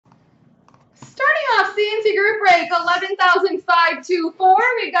fancy group break, 11,524.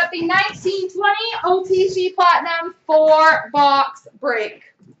 We've got the 1920 OPC Platinum 4-box break.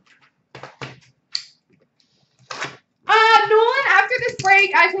 Nolan, after this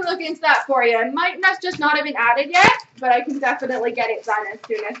break, I can look into that for you. It might just not have been added yet, but I can definitely get it done as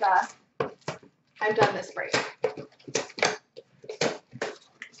soon as I've done this break.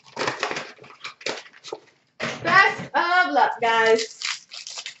 Best of luck, guys.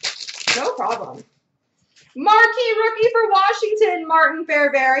 No problem. Marquee rookie for Washington, Martin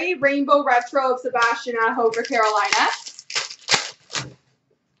Fairbury. Rainbow retro of Sebastian Aho for Carolina.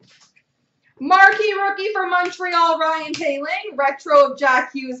 Marquee rookie for Montreal, Ryan Poehling. Retro of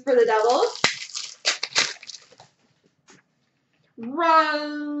Jack Hughes for the Devils.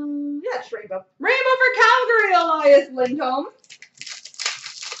 Yes, rainbow. Rainbow for Calgary, Elias Lindholm.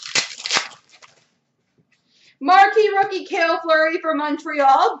 Marquee rookie Cale Fleury for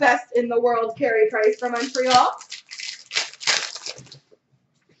Montreal. Best in the world, Carey Price for Montreal.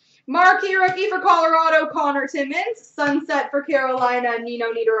 Marquee rookie for Colorado, Connor Timmins. Sunset for Carolina,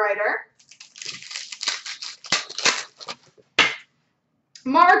 Nino Niederreiter.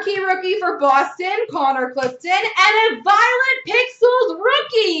 Marquee rookie for Boston, Connor Clifton. And a Violet Pixels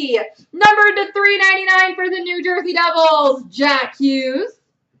rookie, numbered to 399 for the New Jersey Devils, Jack Hughes.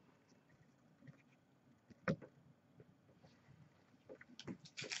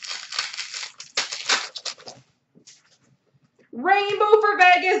 Rainbow for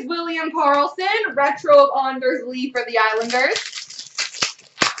Vegas, William Karlsson. Retro of Anders Lee for the Islanders.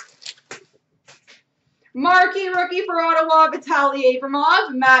 Marquee rookie for Ottawa, Vitaly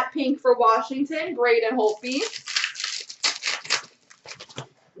Abramov. Matte Pink for Washington, Braden Holtby.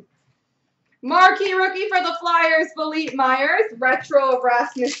 Marquee rookie for the Flyers, Philippe Myers. Retro of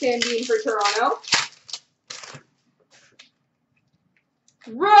Rasmus Sandin for Toronto.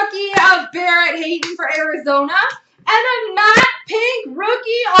 Rookie of Barrett Hayton for Arizona. And a matte pink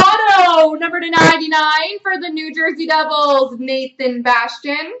rookie auto, number to 99 for the New Jersey Devils, Nathan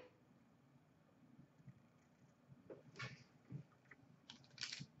Bastian.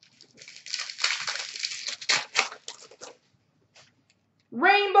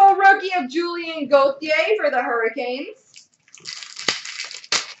 Rainbow rookie of Julien Gauthier for the Hurricanes.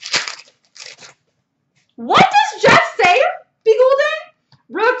 What does Jeff say, Beholden?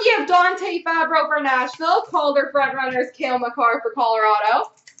 Rookie of Dante Fabro for Nashville. Calder frontrunners Cale Makar for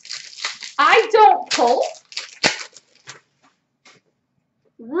Colorado. I don't pull.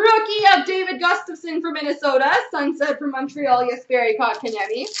 Rookie of David Gustafson for Minnesota. Sunset for Montreal, Jesperi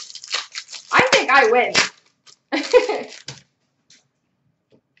Kotkaniemi. I think I win.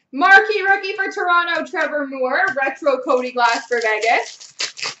 Marquee rookie for Toronto, Trevor Moore. Retro Cody Glass for Vegas.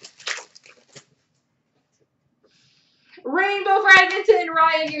 Rainbow for Edmonton,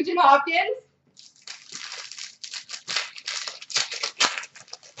 Ryan Nugent-Hopkins.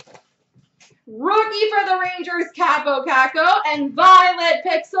 Rookie for the Rangers, Capo Caco. And Violet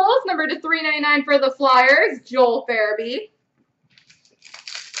Pixels, number to 399 for the Flyers, Joel Farabee.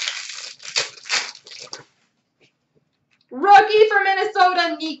 Rookie for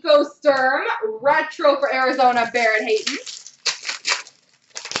Minnesota, Nico Sturm. Retro for Arizona, Barrett Hayton.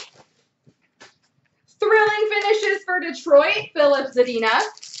 Thrilling finishes for Detroit, Philip Zadina.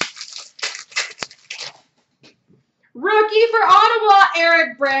 Rookie for Ottawa,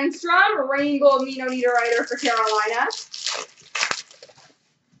 Eric Brandstrom. Rainbow Nino Niederreiter for Carolina.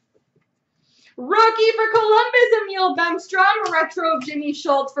 Rookie for Columbus, Emil Bemstrom. Retro of Jimmy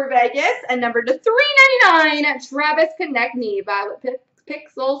Schultz for Vegas. And number to 399, Travis Konechny. Violet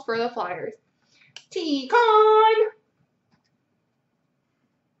Pixels for the Flyers. T-Con.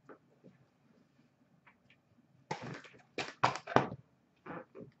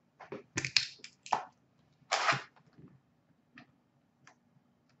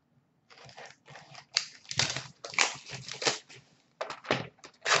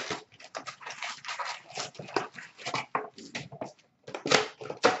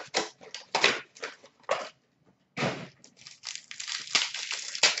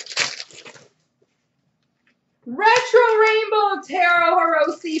 Retro Rainbow Taro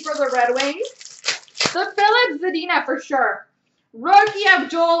Hirose for the Red Wings. The Philip Zadina for sure. Rookie of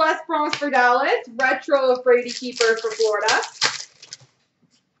Joel Esperance for Dallas. Retro of Brady Keeper for Florida.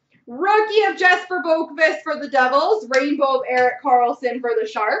 Rookie of Jesper Boqvist for the Devils. Rainbow of Erik Karlsson for the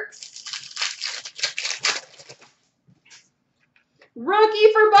Sharks.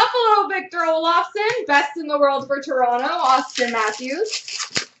 Rookie for Buffalo, Victor Olofsson. Best in the world for Toronto, Austin Matthews.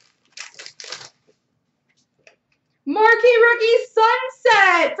 Marquee rookie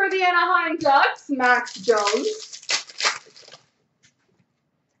Sunset for the Anaheim Ducks, Max Jones.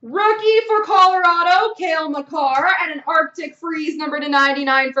 Rookie for Colorado, Cale Makar, and an Arctic Freeze number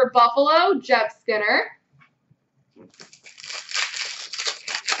 /99 for Buffalo, Jeff Skinner.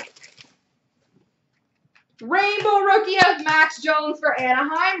 Rainbow rookie of Max Jones for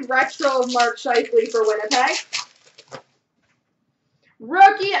Anaheim, retro of Mark Scheifele for Winnipeg.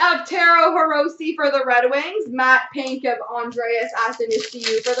 Rookie of Taro Hirose for the Red Wings, Matt Pink of Andreas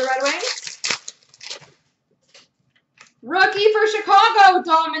Athanasiou for the Red Wings. Rookie for Chicago,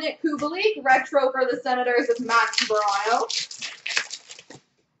 Dominic Kubalik, retro for the Senators of Max Brano.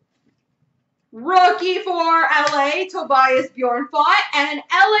 Rookie for LA, Tobias Bjornfot, and an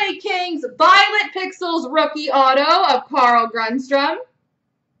LA Kings Violet Pixels rookie auto of Carl Grundstrom.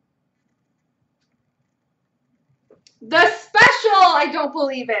 The special, I don't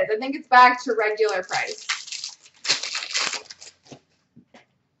believe it. I think it's back to regular price.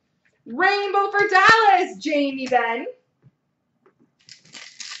 Rainbow for Dallas, Jamie Benn.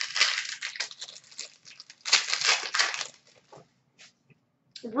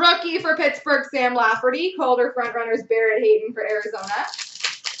 Rookie for Pittsburgh, Sam Lafferty. Calder frontrunners, Barrett Hayton for Arizona.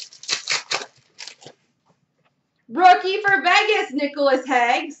 Rookie for Vegas, Nicholas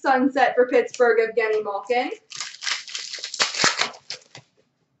Hague. Sunset for Pittsburgh, Evgeny Malkin.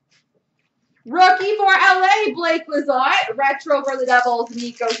 Rookie for LA, Blake Lizotte. Retro for the Devils,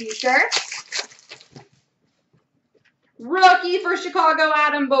 Nico Hischier. Rookie for Chicago,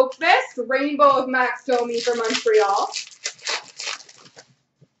 Adam Boqvist. Rainbow of Max Domi for Montreal.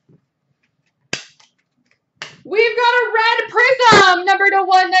 We've got a red prism, number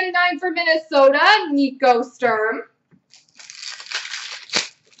 /199 for Minnesota, Nico Sturm.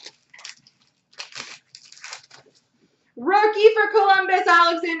 Rookie for Columbus,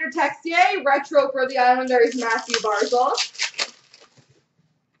 Alexander Texier. Retro for the Islanders, Matthew Barzal.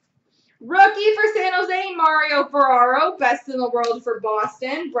 Rookie for San Jose, Mario Ferraro. Best in the world for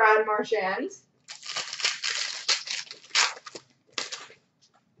Boston, Brad Marchand.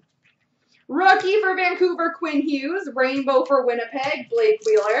 Rookie for Vancouver, Quinn Hughes. Rainbow for Winnipeg, Blake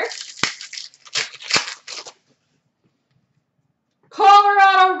Wheeler.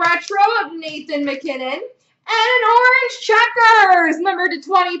 Colorado Retro of Nathan McKinnon. And an orange checkers, number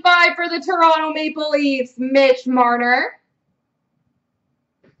 /25 for the Toronto Maple Leafs, Mitch Marner.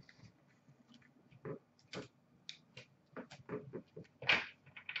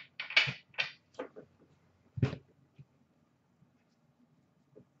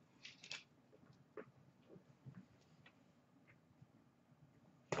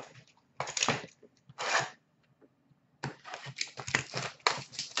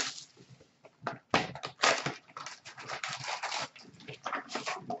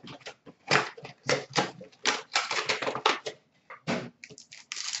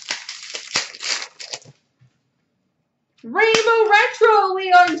 Rainbow Retro,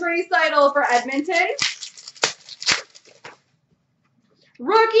 Leon Draisaitl for Edmonton.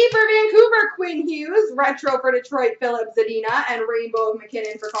 Rookie for Vancouver, Quinn Hughes. Retro for Detroit, Philip Zadina. And Rainbow of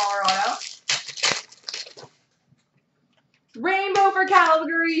McKinnon for Colorado. Rainbow for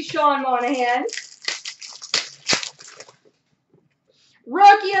Calgary, Sean Monahan.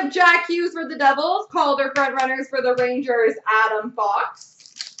 Rookie of Jack Hughes for the Devils. Calder frontrunners for the Rangers, Adam Fox.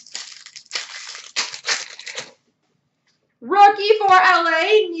 Rookie for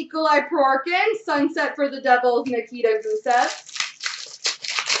LA, Nikolai Prorkin. Sunset for the Devils, Nikita Gusev.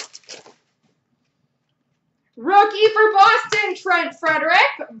 Rookie for Boston, Trent Frederick.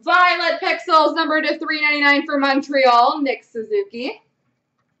 Violet Pixels, number /399 for Montreal, Nick Suzuki.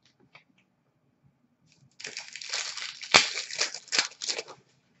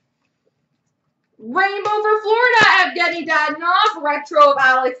 Rainbow for Florida, Evgeny Dadonov. Retro of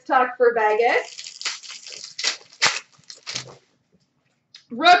Alex Tuch for Vegas.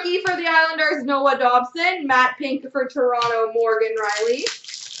 Rookie for the Islanders, Noah Dobson. Matt Pink for Toronto, Morgan Riley.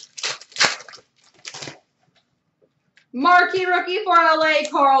 Marquee rookie for LA,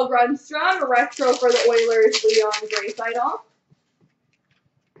 Carl Grundstrom. Retro for the Oilers, Leon Draisaitl.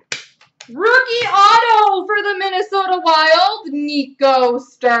 Rookie auto for the Minnesota Wild, Nico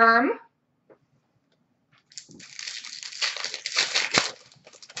Sturm.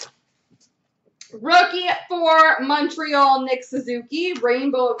 Rookie for Montreal, Nick Suzuki.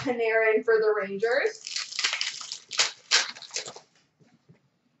 Rainbow of Panarin for the Rangers.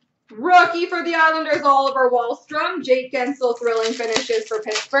 Rookie for the Islanders, Oliver Wahlstrom. Jake Gensel thrilling finishes for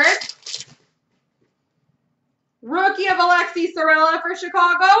Pittsburgh. Rookie of Alexi Sorella for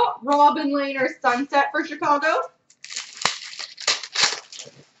Chicago. Robin Lehner Sunset for Chicago.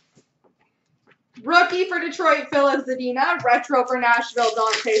 Rookie for Detroit, Philip Zadina. Retro for Nashville,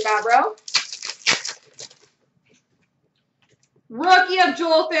 Dante Fabro. Rookie of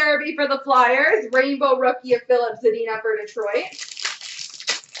Joel Farabee for the Flyers. Rainbow rookie of Philip Zadina for Detroit.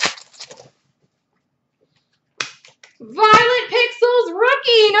 Violet Pixels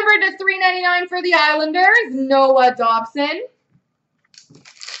rookie, number to 399 for the Islanders, Noah Dobson.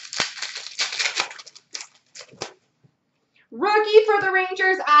 Rookie for the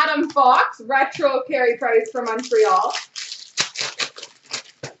Rangers, Adam Fox, retro Carey Price for Montreal.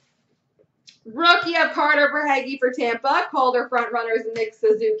 Rookie of Carter Verhaeghe for Tampa, Calder frontrunners Nick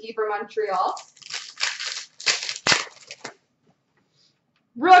Suzuki for Montreal.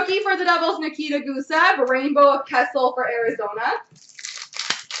 Rookie for the Devils, Nikita Gusev, rainbow of Kessel for Arizona.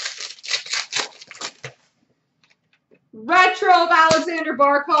 Retro of Alexander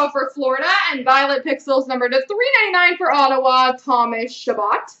Barkov for Florida, and Violet Pixels number to 399 for Ottawa, Thomas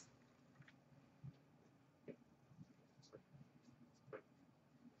Chabot.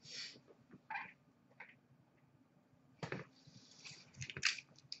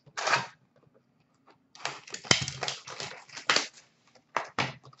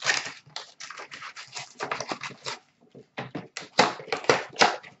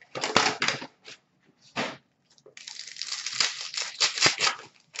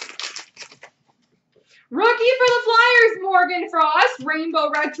 Rookie for the Flyers, Morgan Frost.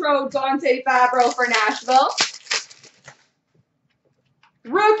 Rainbow Retro, Dante Fabro for Nashville.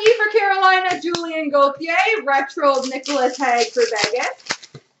 Rookie for Carolina, Julien Gauthier. Retro of Nicholas Hague for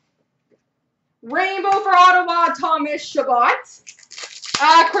Vegas. Rainbow for Ottawa, Thomas Chabot.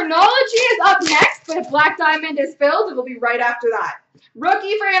 Chronology is up next, but if Black Diamond is filled, it will be right after that.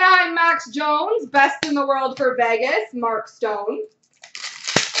 Rookie for Anaheim, Max Jones. Best in the world for Vegas, Mark Stone.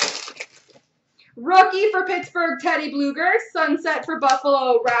 Rookie for Pittsburgh, Teddy Bluger. Sunset for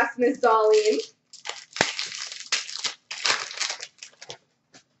Buffalo, Rasmus Dahlin.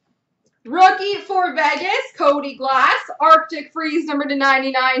 Rookie for Vegas, Cody Glass. Arctic Freeze number to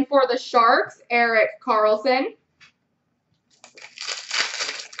 99 for the Sharks, Erik Karlsson.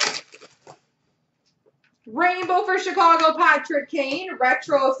 Rainbow for Chicago, Patrick Kane.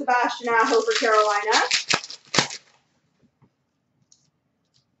 Retro of Sebastian Aho for Carolina.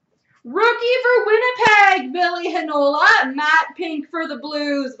 Rookie for Winnipeg, Billy Hanola. Matte Pink for the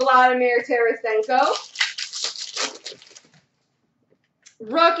Blues, Vladimir Tarasenko.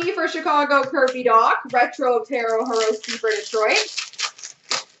 Rookie for Chicago, Kirby Dach. Retro of Taro Hirose for Detroit.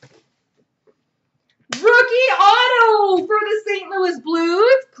 Rookie auto for the St. Louis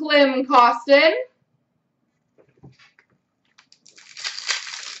Blues, Klim Kostin.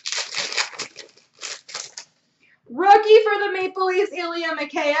 Rookie for the Maple Leafs, Ilya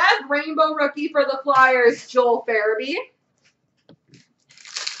Mikheyev. Rainbow rookie for the Flyers, Joel Farabee.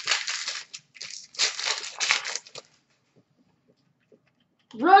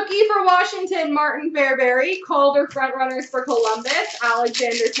 Rookie for Washington, Martin Fairbury. Calder frontrunners for Columbus,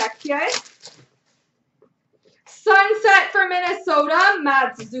 Alexander Texier. Sunset for Minnesota,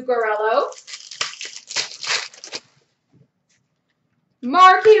 Mats Zuccarello.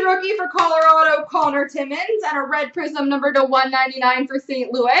 Marquee rookie for Colorado, Connor Timmins. And a red prism number to 199 for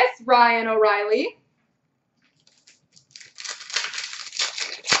St. Louis, Ryan O'Reilly.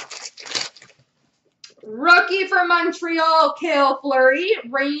 Rookie for Montreal, Cale Fleury.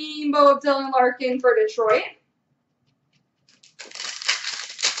 Rainbow of Dylan Larkin for Detroit.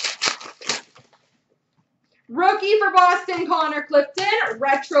 Rookie for Boston, Connor Clifton.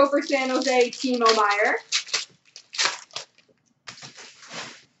 Retro for San Jose, Timo Meier.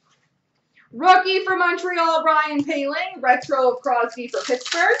 Rookie for Montreal, Ryan Poehling. Retro of Crosby for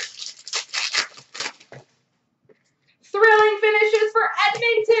Pittsburgh. Thrilling finishes for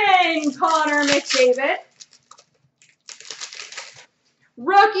Edmonton, Connor McDavid.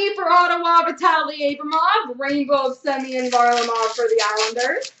 Rookie for Ottawa, Vitaly Abramov. Rainbow of Semyon Varlamov for the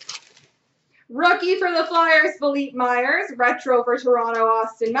Islanders. Rookie for the Flyers, Philippe Myers. Retro for Toronto,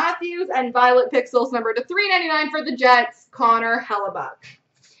 Austin Matthews. And Violet Pixels number to 399 for the Jets, Connor Hellebuck.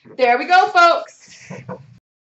 There we go, folks.